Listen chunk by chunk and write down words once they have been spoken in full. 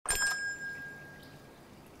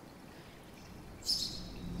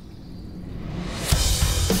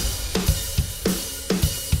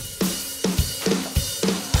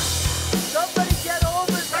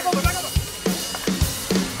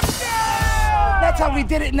how we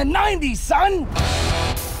did it in the 90s, son.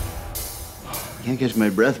 Can't catch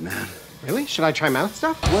my breath, man. Really? Should I try mouth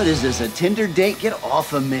stuff? What is this, a Tinder date? Get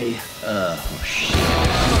off of me. Oh, shit.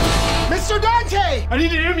 Mr. Dante! I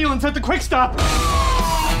need an ambulance at the Quick Stop.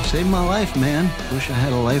 Saved my life, man. Wish I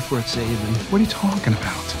had a life worth saving. What are you talking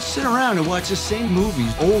about? Sit around and watch the same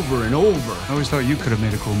movies over and over. I always thought you could have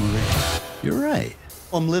made a cool movie. You're right.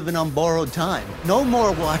 I'm living on borrowed time. No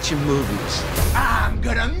more watching movies. I'm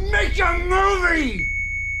gonna make a movie!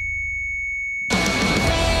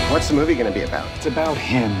 What's the movie gonna be about? It's about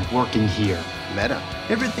him working here. Meta.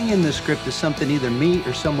 Everything in the script is something either me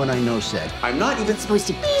or someone I know said. I'm not even supposed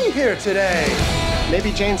to be here today.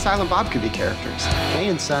 Maybe Jay and Silent Bob could be characters. Jay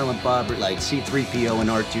and Silent Bob are like C-3PO and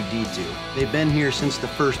R2-D2. They've been here since the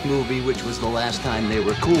first movie, which was the last time they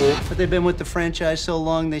were cool. But they've been with the franchise so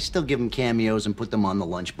long, they still give them cameos and put them on the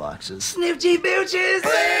lunchboxes. Snifty Booches!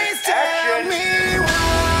 Please tell me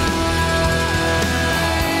why.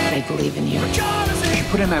 I believe in you. You should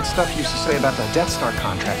put in that stuff you used to say about the Death Star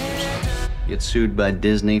contractors. Get sued by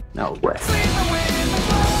Disney? No way. Now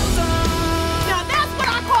that's what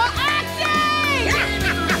I call acting!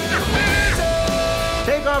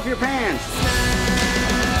 Take off your pants!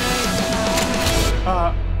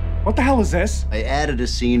 What the hell is this? I added a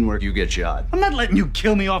scene where you get shot. I'm not letting you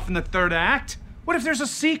kill me off in the third act. What if there's a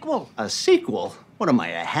sequel? A sequel? What am I,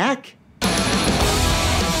 a hack?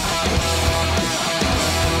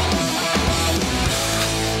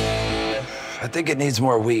 I think it needs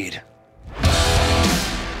more weed.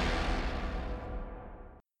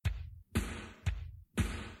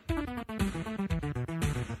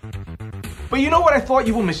 But you know what? I thought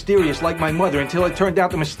you were mysterious like my mother until it turned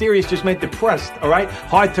out the mysterious just meant depressed, all right?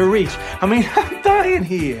 Hard to reach. I mean, I'm dying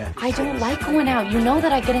here. I don't like going out. You know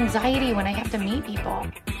that I get anxiety when I have to meet people.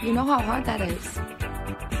 You know how hard that is.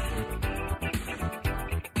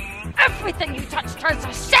 Everything you touch turns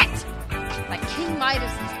to shit! Like King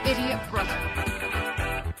Midas's idiot brother.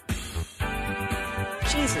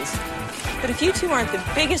 Jesus. But if you two aren't the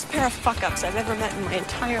biggest pair of fuck-ups I've ever met in my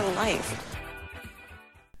entire life.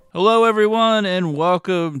 Hello, everyone, and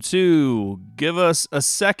welcome to Give Us a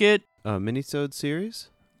Second, a mini-sode series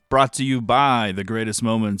brought to you by the greatest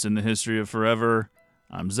moments in the history of forever.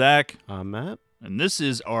 I'm Zach. I'm Matt. And this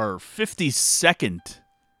is our 52nd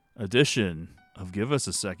edition of Give Us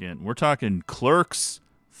a Second. We're talking Clerks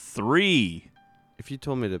III. If you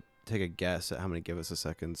told me to take a guess at how many Give Us a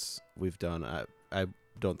Seconds we've done, I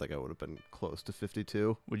don't think I would have been close to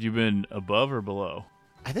 52. Would you have been above or below?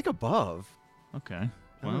 I think above. Okay.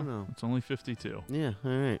 Well, I don't know. It's only 52. Yeah,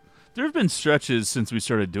 all right. There have been stretches since we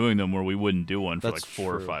started doing them where we wouldn't do one for That's like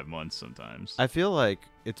 4 true. or 5 months sometimes. I feel like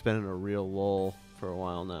it's been in a real lull for a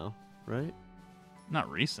while now, right? Not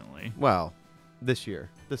recently. Well, this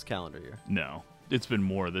year. This calendar year. No. It's been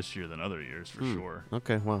more this year than other years for sure.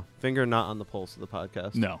 Okay, well, finger not on the pulse of the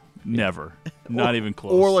podcast. No, never. Not even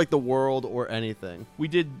close. Or like the world or anything. We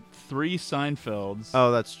did 3 Seinfelds.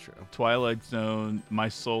 Oh, that's true. Twilight Zone, my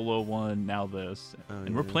solo one, now this.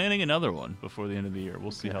 And we're planning another one before the end of the year.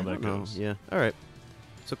 We'll see how that goes. Yeah. All right.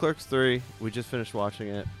 So Clerks 3, we just finished watching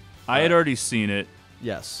it. I had already seen it.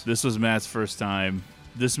 Yes. This was Matt's first time.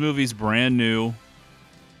 This movie's brand new.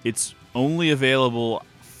 It's only available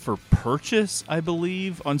for purchase, I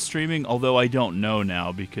believe, on streaming, although I don't know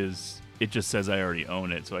now because it just says I already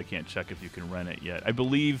own it, so I can't check if you can rent it yet. I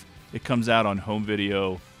believe it comes out on home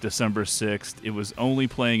video December 6th. It was only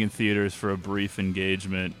playing in theaters for a brief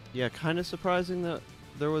engagement. Yeah, kind of surprising that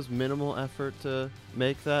there was minimal effort to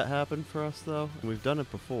make that happen for us, though. We've done it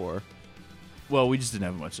before. Well, we just didn't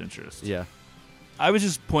have much interest. Yeah. I was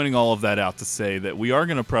just pointing all of that out to say that we are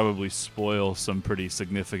going to probably spoil some pretty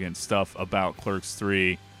significant stuff about Clerks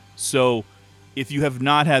 3. So if you have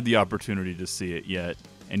not had the opportunity to see it yet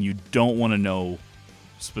and you don't want to know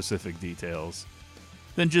specific details,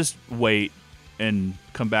 then just wait and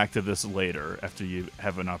come back to this later after you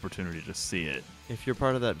have an opportunity to see it. If you're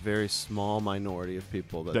part of that very small minority of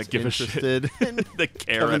people that's that give interested a shit. in that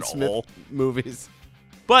care Kevin at Smith all movies.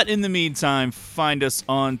 But in the meantime, find us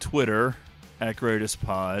on Twitter at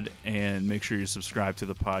GreatestPod, and make sure you subscribe to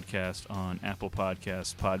the podcast on Apple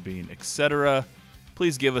Podcasts, Podbean, etc.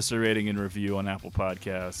 Please give us a rating and review on Apple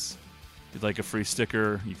Podcasts. If you'd like a free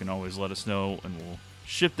sticker, you can always let us know, and we'll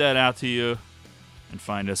ship that out to you. And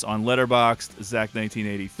find us on Letterboxd,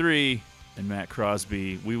 Zach1983, and Matt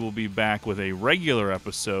Crosby. We will be back with a regular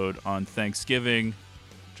episode on Thanksgiving.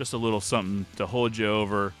 Just a little something to hold you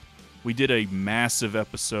over. We did a massive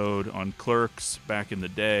episode on Clerks back in the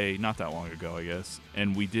day, not that long ago, I guess.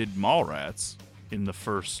 And we did Mallrats in the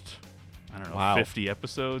first, 50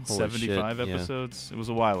 episodes, Holy 75 shit, yeah. episodes. It was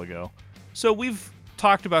a while ago. So we've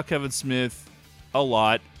talked about Kevin Smith a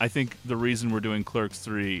lot. I think the reason we're doing Clerks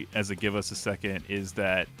 3 as a give us a second is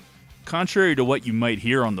that contrary to what you might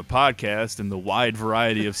hear on the podcast and the wide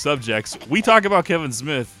variety of subjects, we talk about Kevin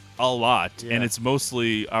Smith a lot, and it's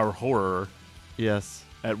mostly our horror Yes.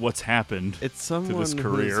 at what's happened It's someone to this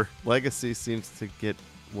career. whose legacy seems to get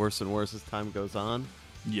worse and worse as time goes on.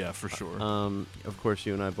 Yeah, for sure. Of course,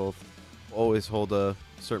 you and I both always hold a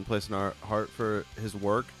certain place in our heart for his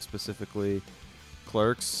work, specifically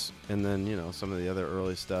Clerks, and then, you know, some of the other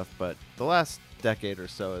early stuff. But the last decade or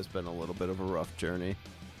so has been a little bit of a rough journey.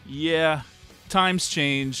 Yeah, times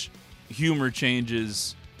change, humor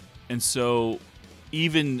changes, and so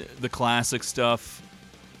even the classic stuff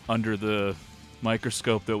under the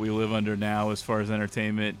microscope that we live under now as far as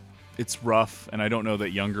entertainment, it's rough, and I don't know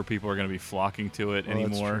that younger people are going to be flocking to it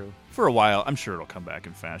anymore. That's true. For a while, I'm sure it'll come back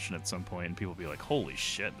in fashion at some point, and people will be like, holy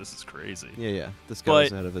shit, this is crazy. Yeah. This guy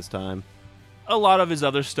was ahead of his time. A lot of his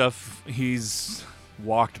other stuff, he's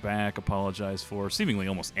walked back, apologized for. Seemingly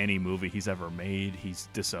almost any movie he's ever made, he's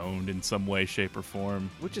disowned in some way, shape, or form.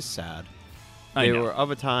 Which is sad. I They know. were of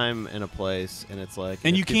a time and a place, and it's like...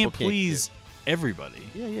 And if you people can't please everybody.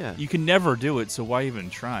 Yeah. You can never do it, so why even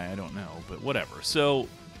try? I don't know, but whatever. So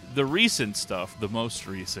the recent stuff, the most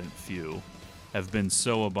recent few, have been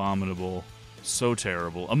so abominable, so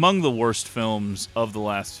terrible. Among the worst films of the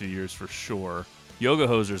last few years, for sure. Yoga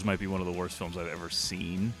Hosers might be one of the worst films I've ever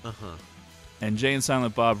seen. And Jay and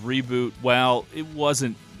Silent Bob reboot, while it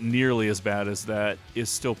wasn't nearly as bad as that, is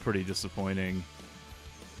still pretty disappointing.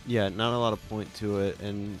 Yeah, not a lot of point to it,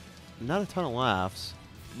 and not a ton of laughs.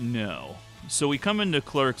 No. So we come into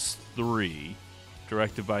Clerks 3,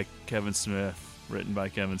 directed by Kevin Smith, written by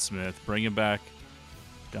Kevin Smith, bringing back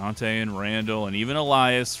Dante and Randall and even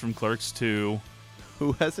Elias from Clerks 2.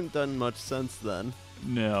 Who hasn't done much since then.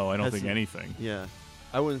 No, I don't think anything. Yeah.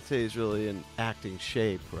 I wouldn't say he's really in acting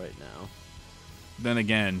shape right now. Then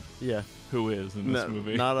again, Yeah. who is in this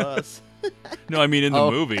movie? Not us. No, I mean in the Oh.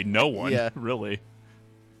 movie, no one, Yeah. really.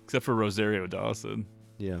 Except for Rosario Dawson.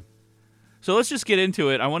 Yeah. So let's just get into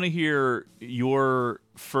it. I want to hear your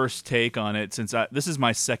first take on it, since this is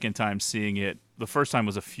my second time seeing it. The first time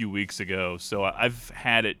was a few weeks ago, so I've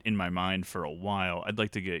had it in my mind for a while. I'd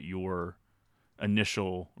like to get your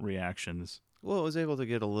initial reactions. Well, it was able to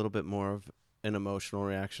get a little bit more of an emotional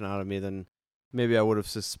reaction out of me than maybe I would have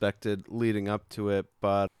suspected leading up to it.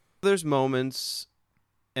 But there's moments,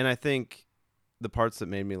 and I think the parts that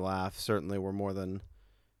made me laugh certainly were more than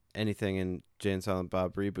anything in Jay and Silent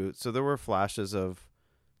Bob reboot. So there were flashes of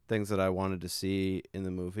things that I wanted to see in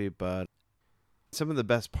the movie, but some of the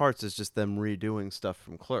best parts is just them redoing stuff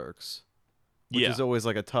from Clerks, which is always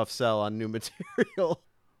like a tough sell on new material.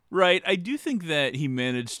 Right. I do think that he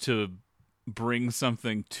managed to bring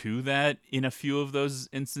something to that in a few of those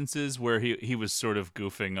instances where he was sort of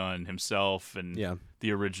goofing on himself and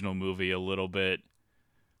the original movie a little bit.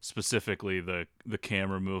 Specifically the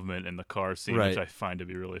camera movement and the car scene, which I find to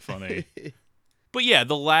be really funny. But yeah,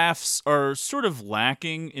 the laughs are sort of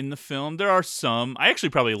lacking in the film. There are some. I actually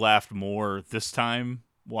probably laughed more this time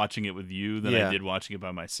watching it with you than I did watching it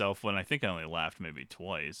by myself, when I think I only laughed maybe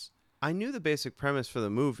twice. I knew the basic premise for the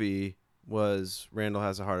movie was Randall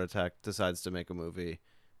has a heart attack, decides to make a movie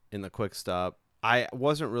in the quick stop. I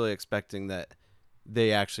wasn't really expecting that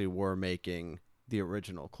they actually were making the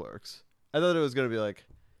original Clerks. I thought it was going to be like...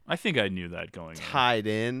 I think I knew that going tied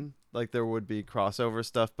in, like there would be crossover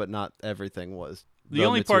stuff, but not everything was. The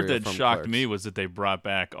only part that shocked Clerks. me was that they brought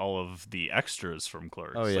back all of the extras from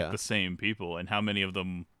Clerks, like the same people, and how many of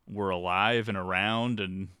them were alive and around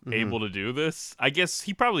and able to do this. I guess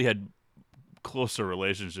he probably had closer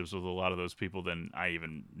relationships with a lot of those people than I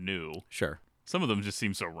even knew. Sure. Some of them just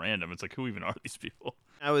seem so random. It's like, who even are these people?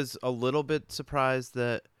 I was a little bit surprised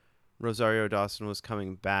that Rosario Dawson was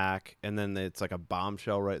coming back, and then it's like a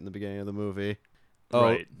bombshell right in the beginning of the movie. Oh,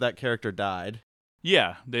 Right. that character died.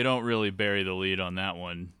 Yeah, they don't really bury the lead on that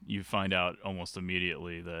one. You find out almost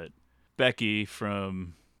immediately that Becky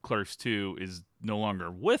from Clerks 2 is no longer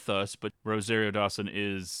with us, but Rosario Dawson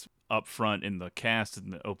is up front in the cast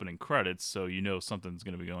in the opening credits, so you know something's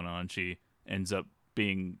going to be going on. She ends up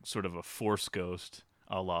being sort of a Force ghost,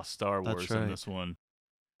 a la Star Wars in this one.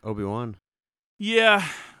 Obi-Wan. Yeah.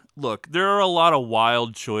 Look, there are a lot of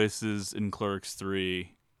wild choices in Clerks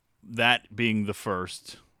 3, that being the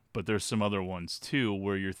first, but there's some other ones too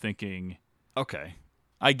where you're thinking, okay,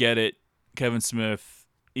 I get it. Kevin Smith,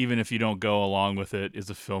 even if you don't go along with it, is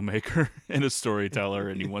a filmmaker and a storyteller,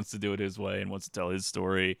 and he wants to do it his way and wants to tell his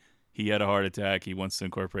story. He had a heart attack. He wants to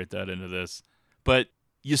incorporate that into this. But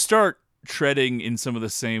you start treading in some of the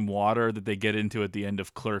same water that they get into at the end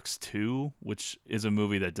of Clerks II, which is a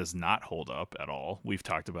movie that does not hold up at all. We've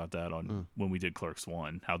talked about that on when we did Clerks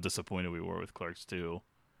I, how disappointed we were with Clerks II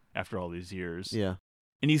after all these years. Yeah.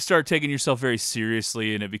 And you start taking yourself very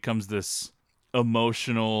seriously, and it becomes this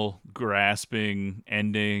emotional, grasping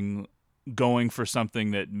ending, going for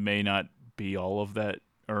something that may not be all of that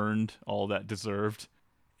earned, all that deserved.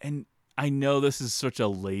 And I know this is such a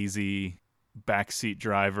lazy backseat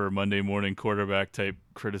driver, Monday morning quarterback type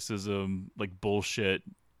criticism, like bullshit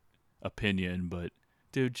opinion, but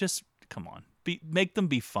dude, just come on. Make them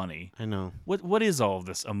be funny. I know. What is all of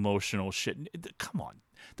this emotional shit? Come on.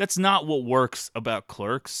 That's not what works about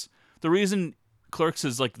Clerks. The reason Clerks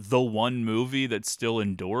is like the one movie that still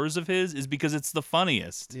endures of his is because it's the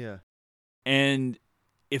funniest. Yeah. And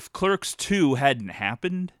if Clerks 2 hadn't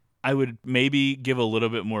happened, I would maybe give a little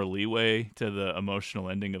bit more leeway to the emotional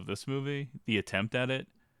ending of this movie, the attempt at it.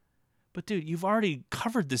 But dude, you've already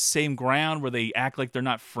covered the same ground where they act like they're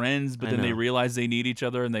not friends, but then they realize they need each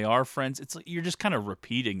other and they are friends. It's like you're just kind of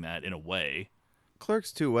repeating that in a way.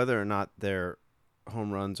 Clerks 2, whether or not they're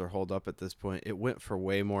home runs or hold up at this point, it went for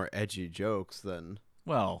way more edgy jokes than...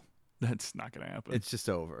 Well, that's not going to happen. It's just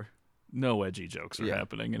over. No edgy jokes are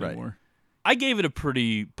happening anymore. Right. I gave it a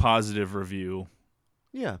pretty positive review.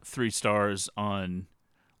 Yeah. 3 stars on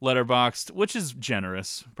Letterboxd, which is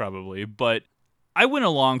generous, probably. But I went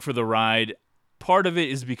along for the ride. Part of it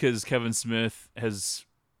is because Kevin Smith has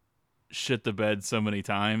shit the bed so many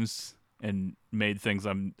times and made things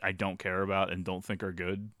I don't care about and don't think are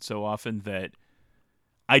good so often that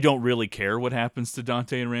I don't really care what happens to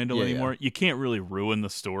Dante and Randall anymore. You can't really ruin the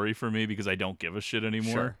story for me because I don't give a shit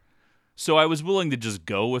anymore. Sure. So I was willing to just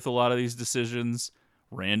go with a lot of these decisions.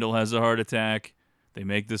 Randall has a heart attack. They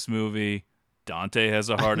make this movie. Dante has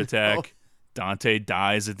a heart attack. Dante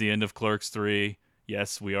dies at the end of Clerks III.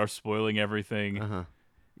 Yes, we are spoiling everything. Uh-huh.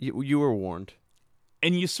 You were warned.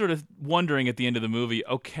 And you sort of wondering at the end of the movie,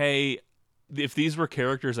 okay, if these were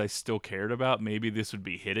characters I still cared about, maybe this would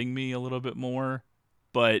be hitting me a little bit more.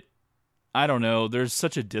 But I don't know. There's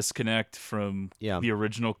such a disconnect from the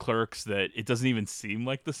original Clerks that it doesn't even seem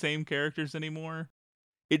like the same characters anymore.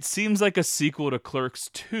 It seems like a sequel to Clerks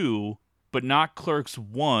 2, but not Clerks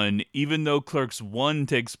 1, even though Clerks 1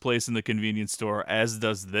 takes place in the convenience store, as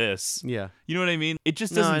does this. Yeah. You know what I mean? It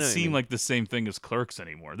just doesn't seem like the same thing as Clerks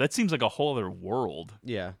anymore. That seems like a whole other world.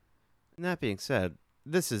 Yeah. And that being said,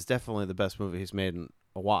 this is definitely the best movie he's made in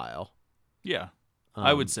a while. Yeah.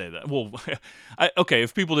 I would say that. Well, okay,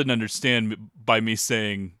 if people didn't understand by me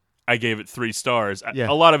saying I gave it 3 stars,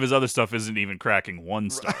 a lot of his other stuff isn't even cracking 1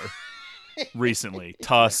 star recently.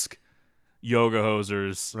 Tusk, Yoga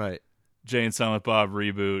Hosers, right. Jay and Silent Bob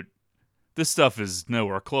reboot. This stuff is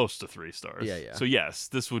nowhere close to 3 stars. Yeah. So yes,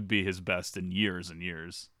 this would be his best in years and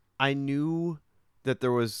years. I knew that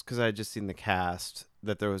there was, because I had just seen the cast,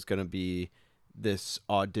 that there was going to be this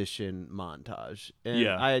audition montage. And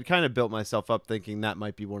I had kind of built myself up thinking that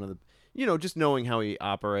might be one of the, just knowing how he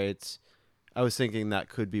operates, I was thinking that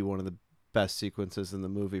could be one of the best sequences in the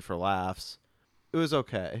movie for laughs. It was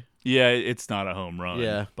okay. Yeah, it's not a home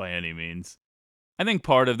run by any means. I think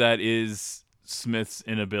part of that is Smith's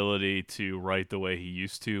inability to write the way he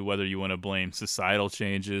used to, whether you want to blame societal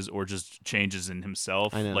changes or just changes in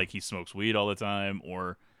himself, like he smokes weed all the time,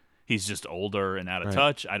 or he's just older and out of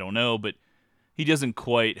touch. I don't know, but he doesn't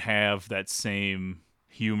quite have that same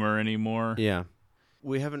humor anymore. Yeah.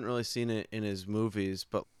 We haven't really seen it in his movies,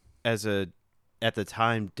 but as a, at the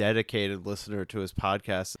time, dedicated listener to his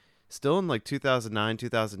podcast, still in like 2009,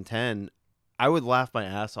 2010, I would laugh my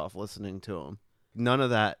ass off listening to him. None of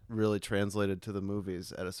that really translated to the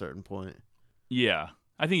movies at a certain point. Yeah.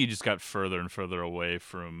 I think he just got further and further away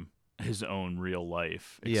from his own real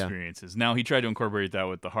life experiences. Now, he tried to incorporate that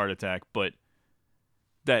with the heart attack, but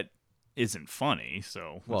that isn't funny,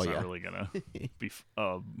 so it's not really going to be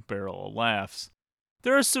a barrel of laughs.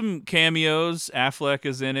 There are some cameos. Affleck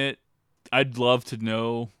is in it. I'd love to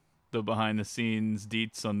know the behind-the-scenes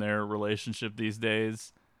deets on their relationship these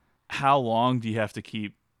days. How long do you have to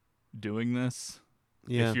keep doing this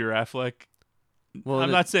if you're Affleck? Well,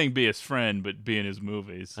 I'm not saying be his friend, but be in his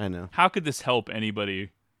movies. I know. How could this help anybody?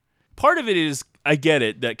 Part of it is, I get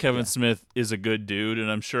it, that Kevin Smith is a good dude, and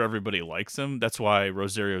I'm sure everybody likes him. That's why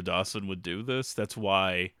Rosario Dawson would do this. That's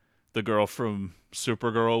why the girl from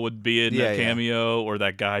Supergirl would be in a cameo, or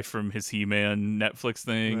that guy from his He-Man Netflix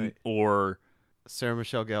thing, or Sarah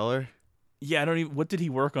Michelle Gellar. Yeah, I don't even. What did he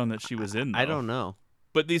work on that she was in, though? I don't know.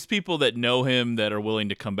 But these people that know him that are willing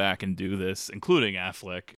to come back and do this, including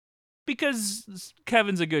Affleck, because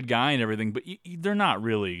Kevin's a good guy and everything, but they're not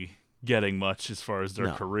really getting much as far as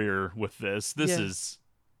their career with this. This is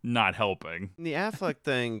not helping. The Affleck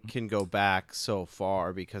thing can go back so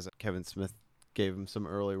far because Kevin Smith gave him some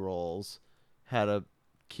early roles, had a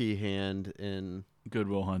key hand in Good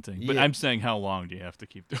Will Hunting. But Yeah. I'm saying, how long do you have to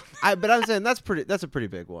keep doing But I'm saying that's a pretty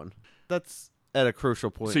big one. That's at a crucial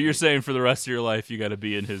point. So you're saying for the rest of your life you got to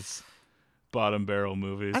be in his bottom barrel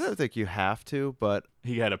movies? I don't think you have to, but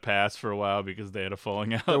He had a pass for a while because they had a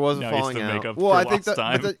falling out. there was a Now he has falling to out. Make up Well, for I think lost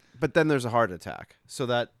time. but then there's a heart attack, so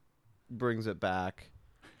that brings it back.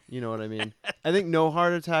 You know what I mean? I think no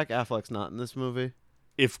heart attack. Affleck's not in this movie.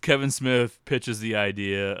 If Kevin Smith pitches the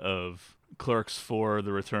idea of Clerks IV,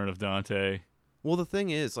 The Return of Dante, Well, the thing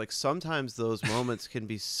is, like, sometimes those moments can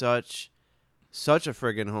be such a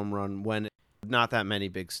friggin' home run when not that many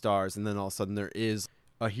big stars, and then all of a sudden there is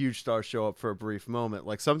a huge star show up for a brief moment.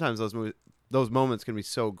 Like, sometimes those moments can be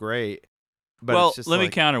so great. But well, it's just let me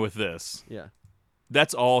like, counter with this. Yeah.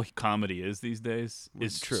 That's all comedy is these days,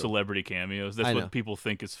 is True. celebrity cameos. That's I what know. people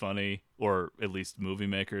think is funny, or at least movie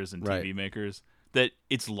makers and TV Right. makers, that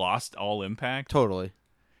it's lost all impact. Totally.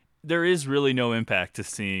 There is really no impact to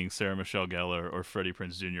seeing Sarah Michelle Gellar or Freddie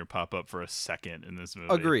Prinze Jr. pop up for a second in this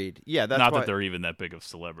movie. Agreed. Yeah, that's Not why that they're even that big of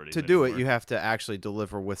celebrities. to do it, anymore. you have to actually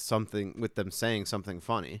deliver with something, with them saying something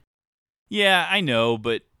funny. Yeah, I know,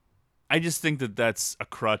 but I just think that that's a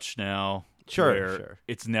crutch now. Sure, where sure.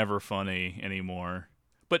 It's never funny anymore.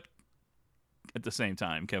 But at the same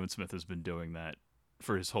time, Kevin Smith has been doing that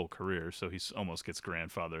for his whole career, so he almost gets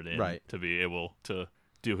grandfathered in Right. to be able to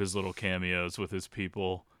do his little cameos with his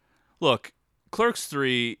people. Look, Clerks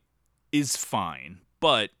 3 is fine,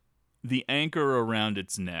 but the anchor around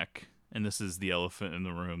its neck, and this is the elephant in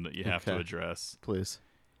the room that you have to Okay. address, Please.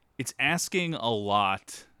 it's asking a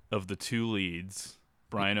lot of the two leads,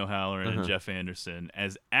 Brian O'Halloran and Uh-huh. Jeff Anderson,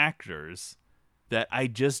 as actors that I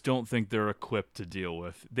just don't think they're equipped to deal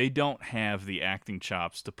with. They don't have the acting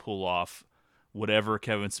chops to pull off whatever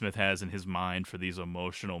Kevin Smith has in his mind for these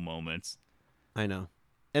emotional moments. I know.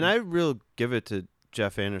 And I really give it to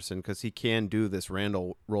Jeff Anderson because he can do this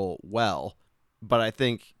Randall role well, but I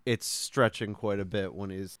think it's stretching quite a bit when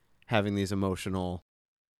he's having these emotional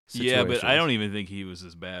situations. Yeah, but I don't even think he was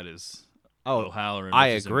as bad as O'Halloran, which I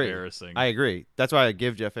is agree. embarrassing. I agree. That's why I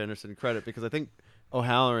give Jeff Anderson credit, because I think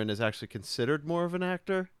O'Halloran is actually considered more of an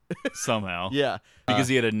actor. Somehow. Yeah. Because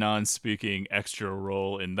he had a non-speaking extra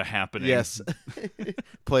role in The Happening. Yes.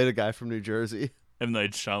 Played a guy from New Jersey. M.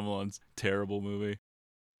 Night Shyamalan's terrible movie.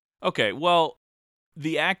 Okay, well,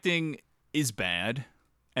 the acting is bad,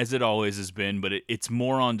 as it always has been, but it's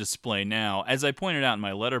more on display now. As I pointed out in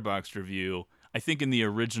my Letterboxd review, I think in the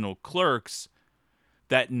original Clerks,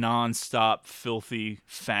 that non-stop, filthy,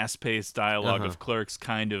 fast-paced dialogue of Clerks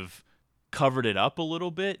kind of covered it up a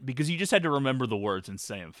little bit, because you just had to remember the words and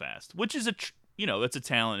say them fast, which is that's a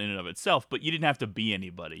talent in and of itself, but you didn't have to be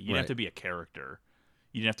anybody. You didn't have to be a character.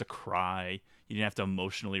 You didn't have to cry. You didn't have to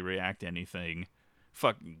emotionally react to anything.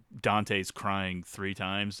 Fuck, Dante's crying 3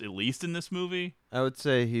 times, at least in this movie. I would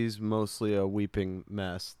say he's mostly a weeping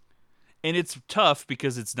mess. And it's tough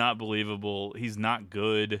because it's not believable. He's not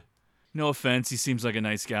good. No offense, he seems like a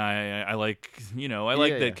nice guy. I like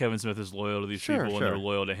that Kevin Smith is loyal to these people and they're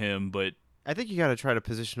loyal to him, but I think you got to try to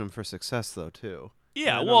position him for success, though, too.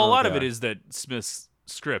 yeah, I don't well, a know lot if of they it are. is that Smith's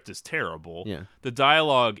script is terrible. Yeah. The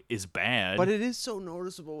dialogue is bad. But it is so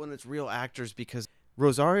noticeable when it's real actors, because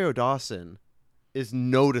Rosario Dawson is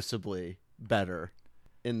noticeably better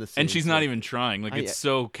in the scene. And she's not even trying. Like, it's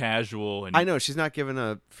so casual. And I know, she's not giving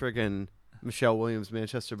a friggin' Michelle Williams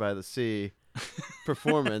Manchester by the Sea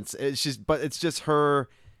performance. But it's just her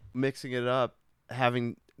mixing it up,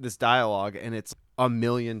 having this dialogue, and it's a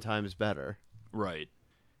million times better. Right.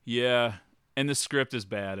 Yeah. And the script is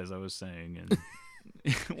bad, as I was saying. And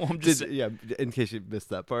well, I'm just in case you missed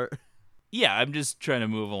that part. Yeah, I'm just trying to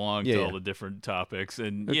move along to all the different topics.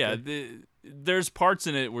 And there's parts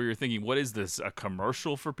in it where you're thinking, what is this, a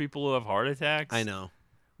commercial for people who have heart attacks? I know.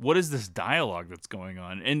 What is this dialogue that's going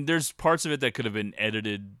on? And there's parts of it that could have been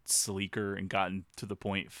edited sleeker and gotten to the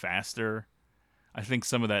point faster. I think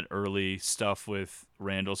some of that early stuff with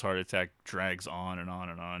Randall's heart attack drags on and on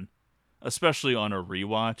and on, especially on a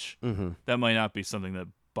rewatch. Mm-hmm. That might not be something that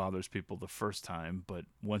bothers people the first time, but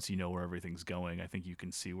once you know where everything's going, I think you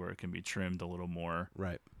can see where it can be trimmed a little more.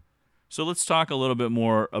 Right. So let's talk a little bit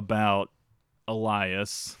more about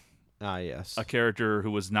Elias. Ah, yes. A character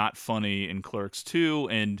who was not funny in Clerks 2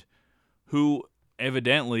 and who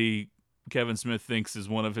evidently Kevin Smith thinks is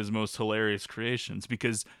one of his most hilarious creations,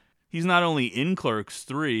 because he's not only in Clerks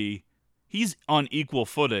 3, he's on equal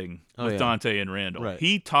footing with Dante and Randall. Right.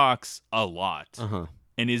 He talks a lot. Uh-huh.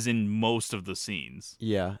 And is in most of the scenes.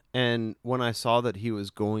 Yeah, and when I saw that he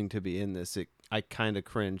was going to be in this, I kind of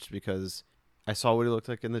cringed, because I saw what he looked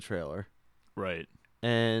like in the trailer. Right.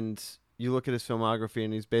 And you look at his filmography,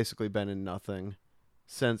 and he's basically been in nothing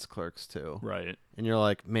since Clerks II. Right. And you're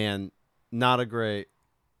like, man, not a great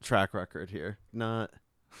track record here. Not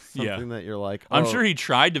something that you're like, I'm sure he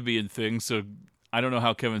tried to be in things, so I don't know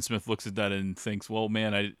how Kevin Smith looks at that and thinks, well,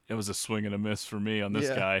 man, it was a swing and a miss for me on this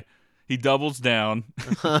guy. He doubles down,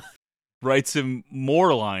 writes him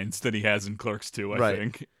more lines than he has in Clerks 2, I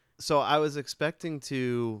think. So I was expecting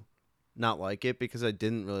to not like it because I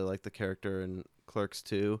didn't really like the character in Clerks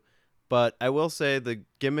 2. But I will say the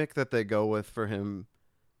gimmick that they go with for him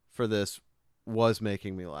for this was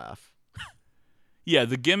making me laugh. Yeah,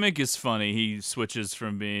 the gimmick is funny. He switches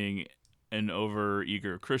from being an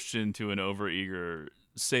over-eager Christian to an over-eager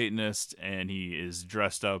Satanist, and he is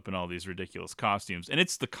dressed up in all these ridiculous costumes. And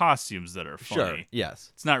it's the costumes that are funny. Sure,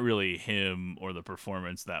 yes. It's not really him or the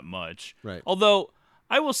performance that much. Right. Although,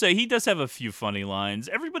 I will say, he does have a few funny lines.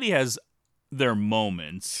 Everybody has their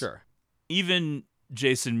moments. Sure. Even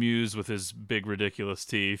Jason Mewes with his big, ridiculous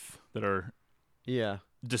teeth that are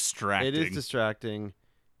distracting. It is distracting.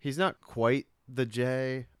 He's not quite the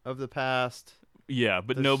Jay of the past. Yeah,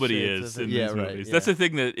 but nobody is in these movies. Yeah. That's the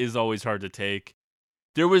thing that is always hard to take.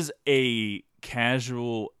 There was a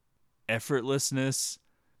casual effortlessness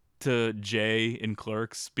to Jay in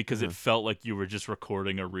Clerks because it felt like you were just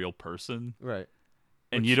recording a real person. Right.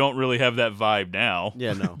 And you don't really have that vibe now.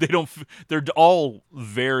 Yeah, no. They're all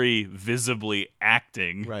very visibly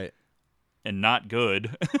acting. Right. And not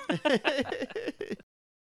good.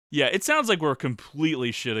 Yeah, it sounds like we're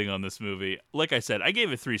completely shitting on this movie. Like I said, I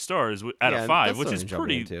gave it 3 stars out of 5, which is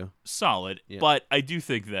pretty solid. Yeah. But I do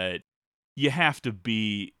think that you have to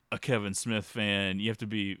be a Kevin Smith fan. You have to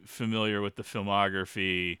be familiar with the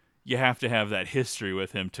filmography. You have to have that history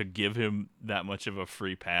with him to give him that much of a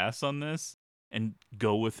free pass on this and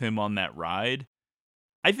go with him on that ride.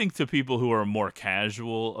 I think to people who are more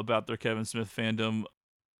casual about their Kevin Smith fandom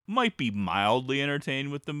might be mildly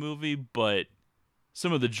entertained with the movie, but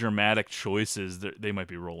some of the dramatic choices, they might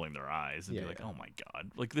be rolling their eyes and be like, oh my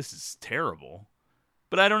God, like this is terrible.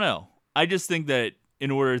 But I don't know. I just think that in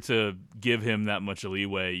order to give him that much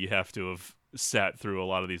leeway, you have to have sat through a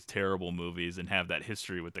lot of these terrible movies and have that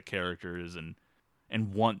history with the characters and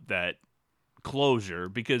want that closure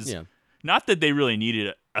because not that they really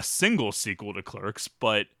needed a single sequel to Clerks,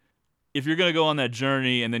 but if you're going to go on that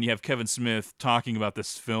journey and then you have Kevin Smith talking about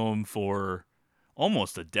this film for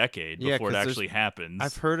almost a decade before it actually happens.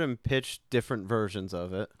 I've heard him pitch different versions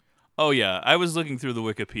of it. Oh, yeah. I was looking through the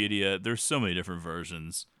Wikipedia. There's so many different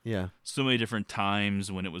versions. Yeah. So many different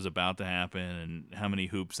times when it was about to happen and how many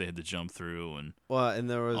hoops they had to jump through and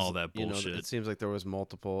there was all that bullshit. It seems like there was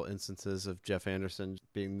multiple instances of Jeff Anderson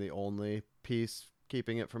being the only piece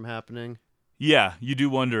keeping it from happening. Yeah, you do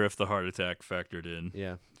wonder if the heart attack factored in.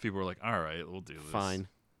 Yeah. People were like, all right, we'll do this. Fine.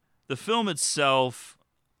 The film itself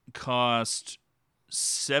cost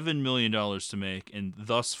 $7 million to make and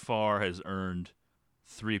thus far has earned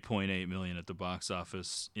 $3.8 million at the box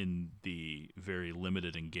office in the very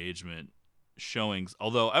limited engagement showings.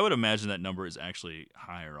 Although I would imagine that number is actually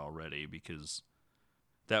higher already because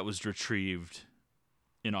that was retrieved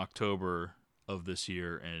in October of this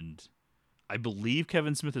year, and I believe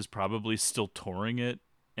Kevin Smith is probably still touring it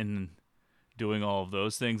and doing all of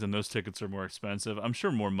those things, and those tickets are more expensive. I'm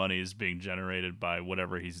sure more money is being generated by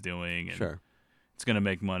whatever he's doing, and it's going to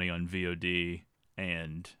make money on VOD,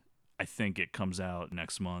 and I think it comes out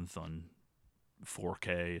next month on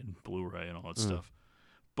 4K and Blu-ray and all that stuff.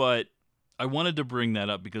 But I wanted to bring that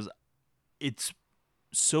up because it's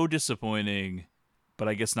so disappointing, but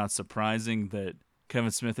I guess not surprising that Kevin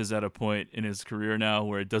Smith is at a point in his career now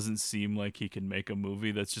where it doesn't seem like he can make a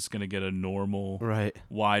movie that's just going to get a normal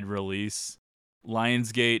wide release.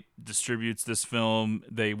 Lionsgate distributes this film.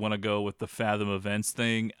 They want to go with the Fathom Events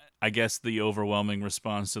thing. I guess the overwhelming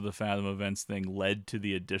response to the Fathom Events thing led to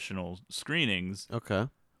the additional screenings. Okay.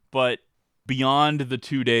 But beyond the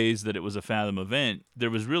 2 days that it was a Fathom event, there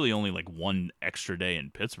was really only like one extra day in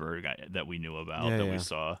Pittsburgh that we knew about we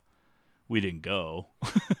saw. We didn't go.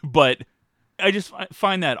 But I just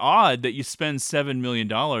find that odd that you spend $7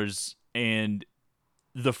 million and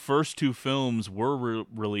the first 2 films were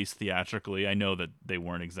released theatrically. I know that they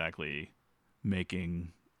weren't exactly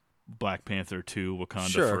making Black Panther 2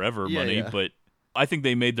 Wakanda Forever money, but I think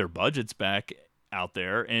they made their budgets back out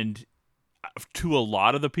there. And to a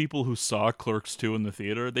lot of the people who saw Clerks 2 in the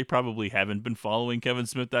theater, they probably haven't been following Kevin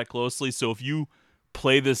Smith that closely. So if you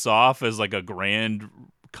play this off as like a grand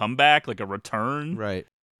comeback, like a return, right?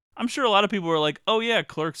 I'm sure a lot of people were like, oh yeah,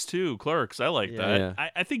 Clerks 2, Clerks, I like that. Yeah.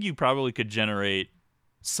 I think you probably could generate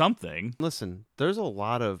something. Listen, there's a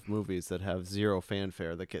lot of movies that have zero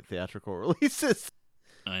fanfare that get theatrical releases.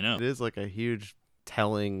 I know. It is like a huge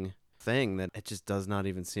telling thing that it just does not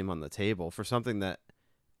even seem on the table for something that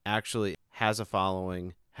actually has a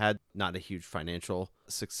following, had not a huge financial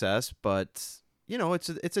success, but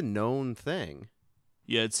it's a known thing.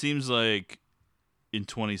 Yeah, it seems like in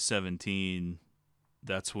 2017,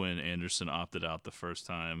 that's when Anderson opted out the first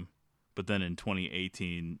time. But then in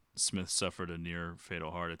 2018, Smith suffered a near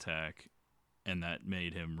fatal heart attack, and that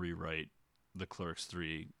made him rewrite the Clerks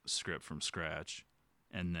III script from scratch.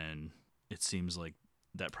 And then it seems like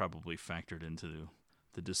that probably factored into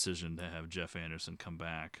the decision to have Jeff Anderson come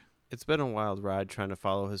back. It's been a wild ride trying to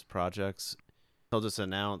follow his projects. He'll just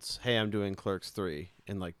announce, hey, I'm doing Clerks 3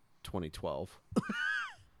 in like 2012.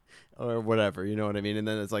 Or whatever, you know what I mean? And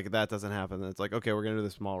then it's like, that doesn't happen. Then it's like, okay, we're going to do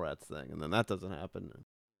the Mallrats thing. And then that doesn't happen.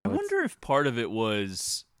 I wonder if part of it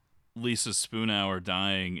was Lisa Spoonhour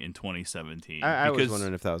dying in 2017. I was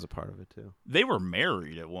wondering if that was a part of it, too. They were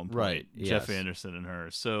married at one point, right? Jeff Yes. Anderson and her.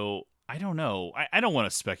 So I don't know. I don't want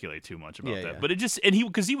to speculate too much about that. Yeah. But it just, and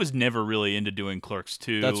because he was never really into doing Clerks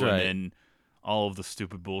 2. That's right. And then all of the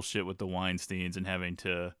stupid bullshit with the Weinsteins and having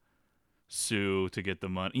to sue to get the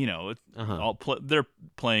money. They're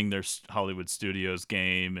playing their Hollywood Studios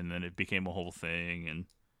game, and then it became a whole thing. And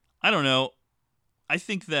I don't know. I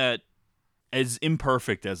think that as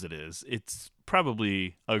imperfect as it is, it's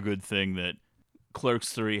probably a good thing that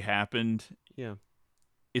Clerks 3 happened. Yeah.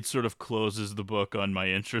 It sort of closes the book on my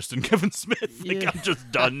interest in Kevin Smith. Like, I'm just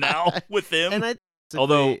done now with him. And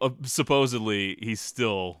although supposedly he's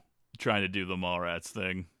still trying to do the Mallrats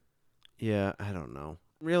thing. Yeah, I don't know.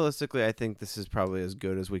 Realistically, I think this is probably as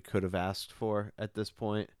good as we could have asked for at this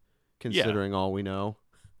point, considering all we know.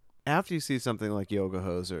 After you see something like Yoga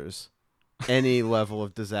Hosers, any level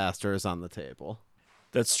of disaster is on the table.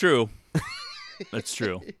 That's true. That's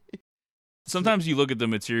true. Sometimes you look at the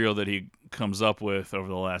material that he comes up with over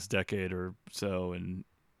the last decade or so, and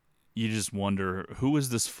you just wonder, who is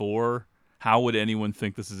this for? How would anyone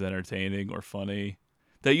think this is entertaining or funny?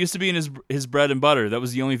 That used to be in his bread and butter. That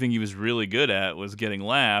was the only thing he was really good at, was getting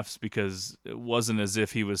laughs, because it wasn't as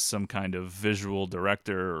if he was some kind of visual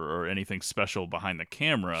director or anything special behind the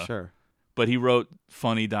camera. Sure. But he wrote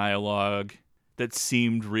funny dialogue that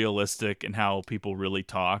seemed realistic in how people really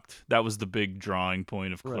talked. That was the big drawing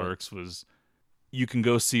point of Clerks, was you can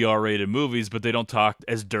go see R-rated movies, but they don't talk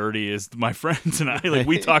as dirty as my friends and I. Like,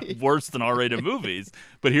 we talk worse than R-rated movies.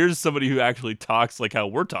 But here's somebody who actually talks like how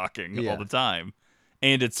we're talking all the time.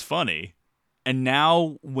 And it's funny. And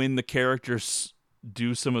now when the characters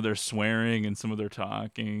do some of their swearing and some of their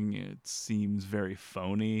talking, it seems very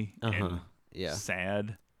phony and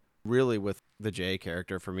sad. Really, with the Jay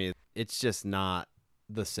character, for me, it's just not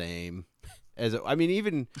the same as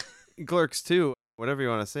even Clerks 2, whatever you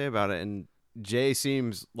want to say about it. And Jay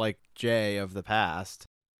seems like Jay of the past.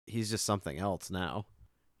 He's just something else now.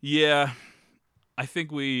 Yeah, I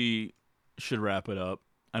think we should wrap it up.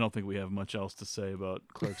 I don't think we have much else to say about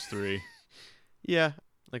Clerks 3. Yeah,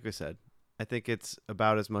 like we said, I think it's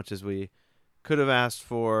about as much as we could have asked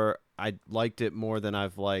for. I liked it more than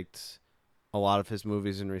I've liked a lot of his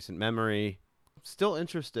movies in recent memory. Still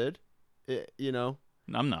interested,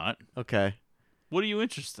 I'm not. Okay. What are you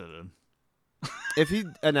interested in? If he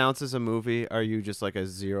announces a movie, are you just like a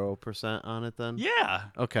 0% on it then? Yeah.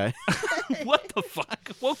 Okay. What the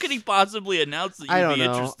fuck? What could he possibly announce that I you'd don't be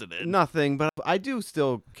know. interested in? Nothing, but I do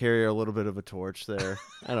still carry a little bit of a torch there.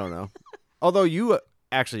 I don't know. Although you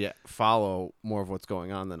actually follow more of what's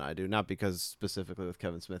going on than I do, not because specifically with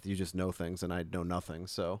Kevin Smith, you just know things and I know nothing,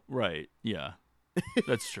 so. Right, yeah.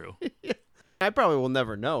 That's true. I probably will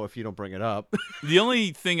never know if you don't bring it up. The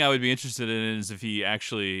only thing I would be interested in is if he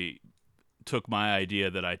actually took my idea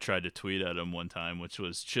that I tried to tweet at him one time, which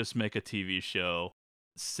was just make a TV show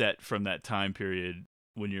set from that time period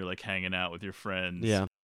when you're like hanging out with your friends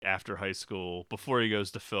after high school, before he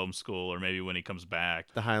goes to film school, or maybe when he comes back.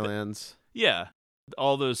 The Highlands. Yeah.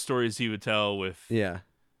 All those stories he would tell with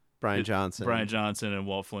Brian Johnson and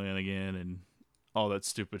Walt Flanagan and all that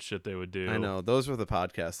stupid shit they would do. I know. Those were the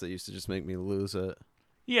podcasts that used to just make me lose it.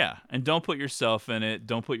 Yeah. And don't put yourself in it.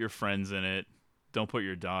 Don't put your friends in it. Don't put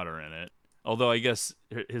your daughter in it. Although I guess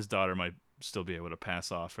his daughter might still be able to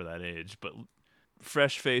pass off for that age. But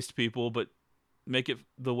fresh-faced people, but make it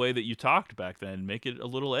the way that you talked back then. Make it a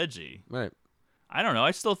little edgy. Right. I don't know.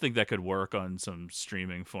 I still think that could work on some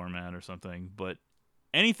streaming format or something. But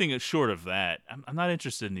anything short of that, I'm not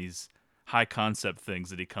interested in these high-concept things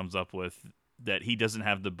that he comes up with that he doesn't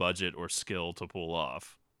have the budget or skill to pull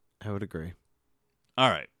off. I would agree. All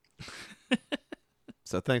right.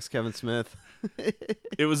 So thanks, Kevin Smith.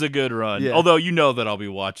 It was a good run. Yeah. Although you know that I'll be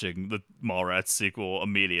watching the Mallrats sequel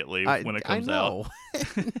immediately when it comes out.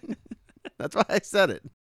 That's why I said it.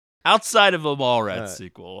 Outside of a Mallrats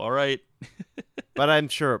sequel, all right? But I'm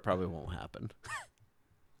sure it probably won't happen.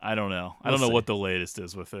 I don't know. I We'll don't know see. what the latest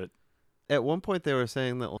is with it. At one point, they were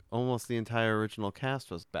saying that almost the entire original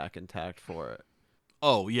cast was back intact for it.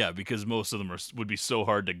 Oh, yeah, because most of them would be so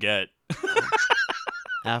hard to get.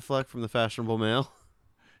 Affleck from The Fashionable Male.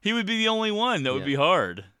 He would be the only one that would be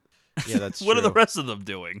hard. Yeah, that's What true. are the rest of them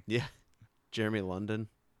doing? Yeah. Jeremy London.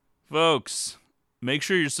 Folks, make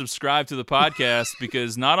sure you're subscribed to the podcast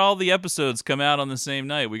because not all the episodes come out on the same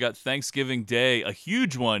night. We got Thanksgiving Day, a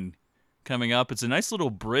huge one coming up. It's a nice little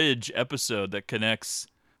bridge episode that connects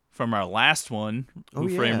from our last one, Who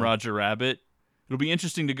Framed Roger Rabbit. It'll be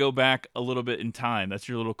interesting to go back a little bit in time. That's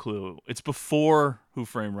your little clue. It's before Who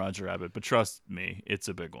Framed Roger Rabbit, but trust me, it's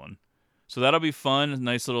a big one. So that'll be fun. A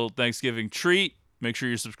nice little Thanksgiving treat. Make sure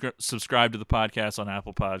you're subscribed to the podcast on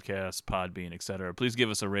Apple Podcasts, Podbean, etc. Please give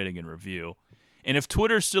us a rating and review. And if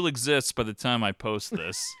Twitter still exists by the time I post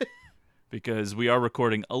this, because we are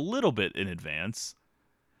recording a little bit in advance,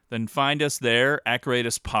 then find us there,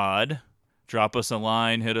 @RateUsPod. Drop us a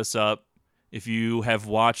line, hit us up. If you have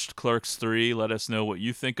watched Clerks 3, let us know what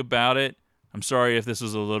you think about it. I'm sorry if this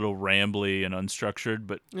was a little rambly and unstructured,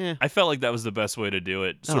 but I felt like that was the best way to do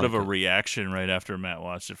it. Sort of a reaction right after Matt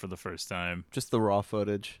watched it for the first time. Just the raw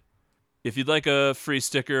footage. If you'd like a free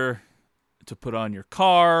sticker to put on your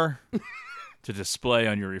car, to display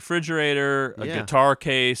on your refrigerator, a guitar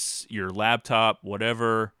case, your laptop,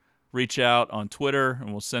 whatever, reach out on Twitter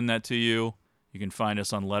and we'll send that to you. You can find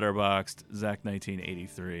us on Letterboxd,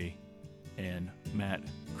 Zach1983, and Matt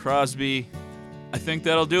Crosby. I think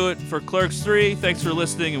that'll do it for Clerks 3. Thanks for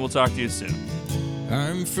listening, and we'll talk to you soon.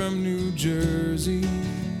 I'm from New Jersey.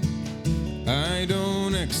 I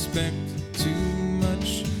don't expect too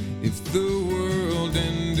much. If the world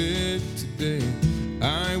ended today,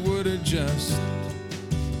 I would adjust.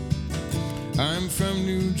 I'm from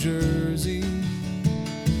New Jersey.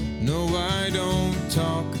 No, I don't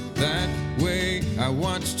talk that way. I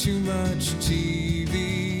watch too much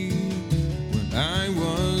TV when I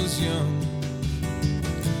was young.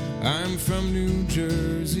 I'm from New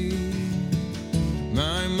Jersey.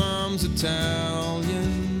 My mom's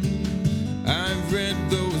Italian. I've read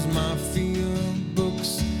those mafia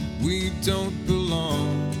books. We don't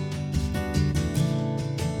belong.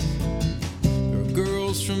 There are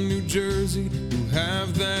girls from New Jersey who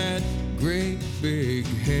have that great big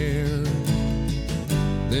hair.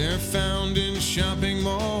 They're found in shopping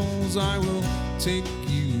malls. I will take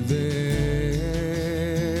you there.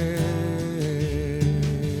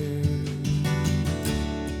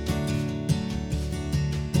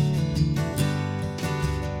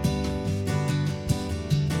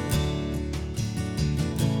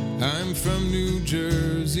 I'm from New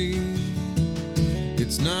Jersey.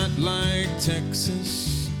 It's not like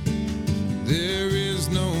Texas. There is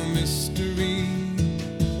no mystery.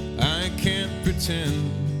 I can't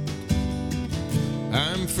pretend.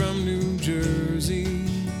 I'm from New Jersey.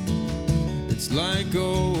 It's like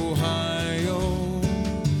Ohio,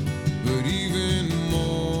 but even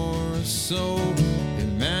more so.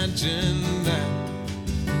 Imagine that.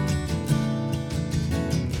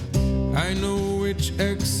 I know which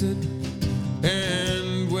exit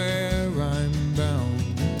and where I'm bound.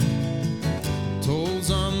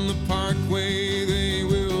 Tolls on the parkway, they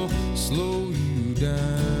will slow you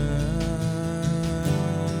down.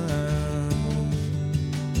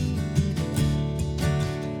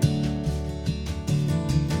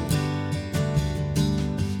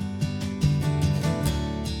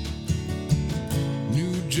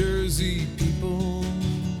 New Jersey people,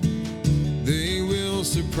 they will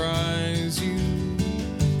surprise you.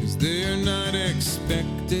 They're not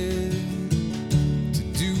expected to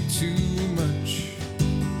do too much.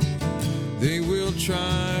 They will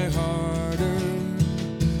try harder.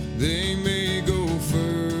 They may go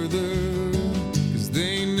further, 'cause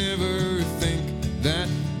they never think that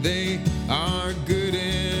they are good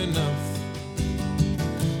enough.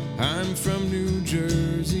 I'm from New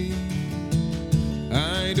Jersey.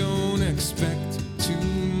 I don't expect too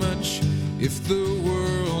much. If the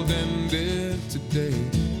world ended today,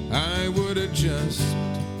 I would adjust.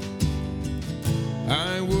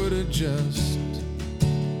 I would adjust.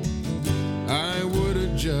 I would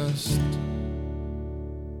adjust.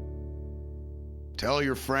 Tell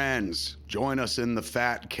your friends. Join us in the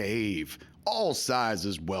Fat Cave. All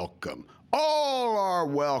sizes welcome. All are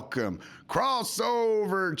welcome.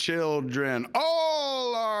 Crossover children.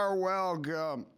 All are welcome.